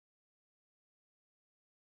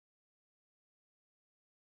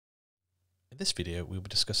this video, we'll be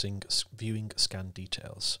discussing viewing scan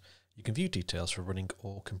details. You can view details for running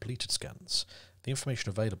or completed scans. The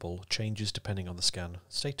information available changes depending on the scan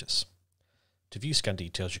status. To view scan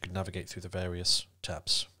details, you can navigate through the various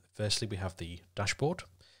tabs. Firstly, we have the dashboard,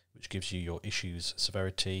 which gives you your issues,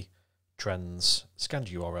 severity, trends, scanned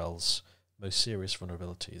URLs, most serious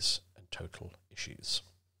vulnerabilities, and total issues.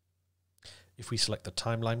 If we select the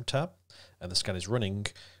timeline tab and the scan is running,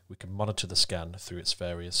 we can monitor the scan through its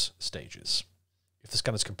various stages. If the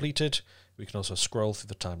scan is completed, we can also scroll through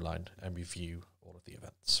the timeline and review all of the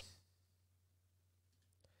events.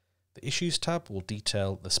 The Issues tab will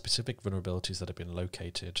detail the specific vulnerabilities that have been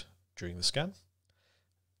located during the scan.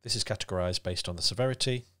 This is categorized based on the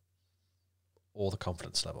severity or the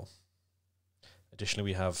confidence level.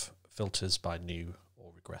 Additionally, we have filters by new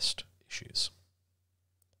or regressed issues.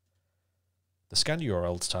 The Scan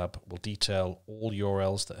URLs tab will detail all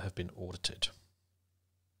URLs that have been audited.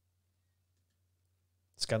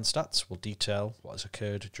 Scan Stats will detail what has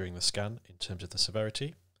occurred during the scan in terms of the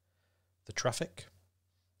severity, the traffic,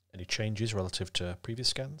 any changes relative to previous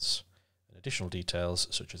scans, and additional details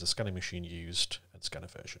such as the scanning machine used and scanner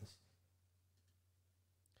version.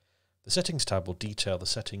 The Settings tab will detail the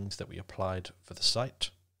settings that we applied for the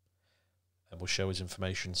site and will show us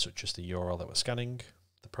information such as the URL that we're scanning,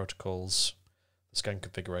 the protocols, the scan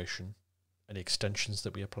configuration, any extensions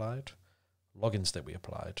that we applied, logins that we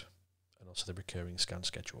applied, and also the recurring scan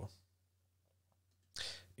schedule.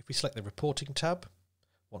 If we select the Reporting tab,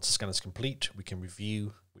 once the scan is complete, we can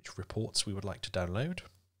review which reports we would like to download.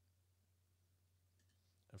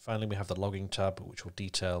 And finally, we have the Logging tab, which will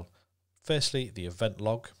detail, firstly, the event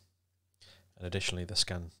log, and additionally, the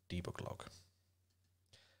scan debug log.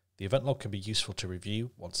 The event log can be useful to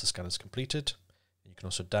review once the scan is completed. You can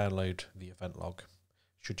also download the event log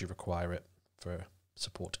should you require it for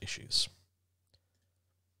support issues.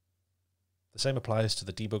 The same applies to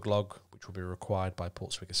the debug log, which will be required by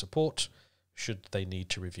Portswigger support should they need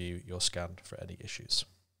to review your scan for any issues.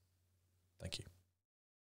 Thank you.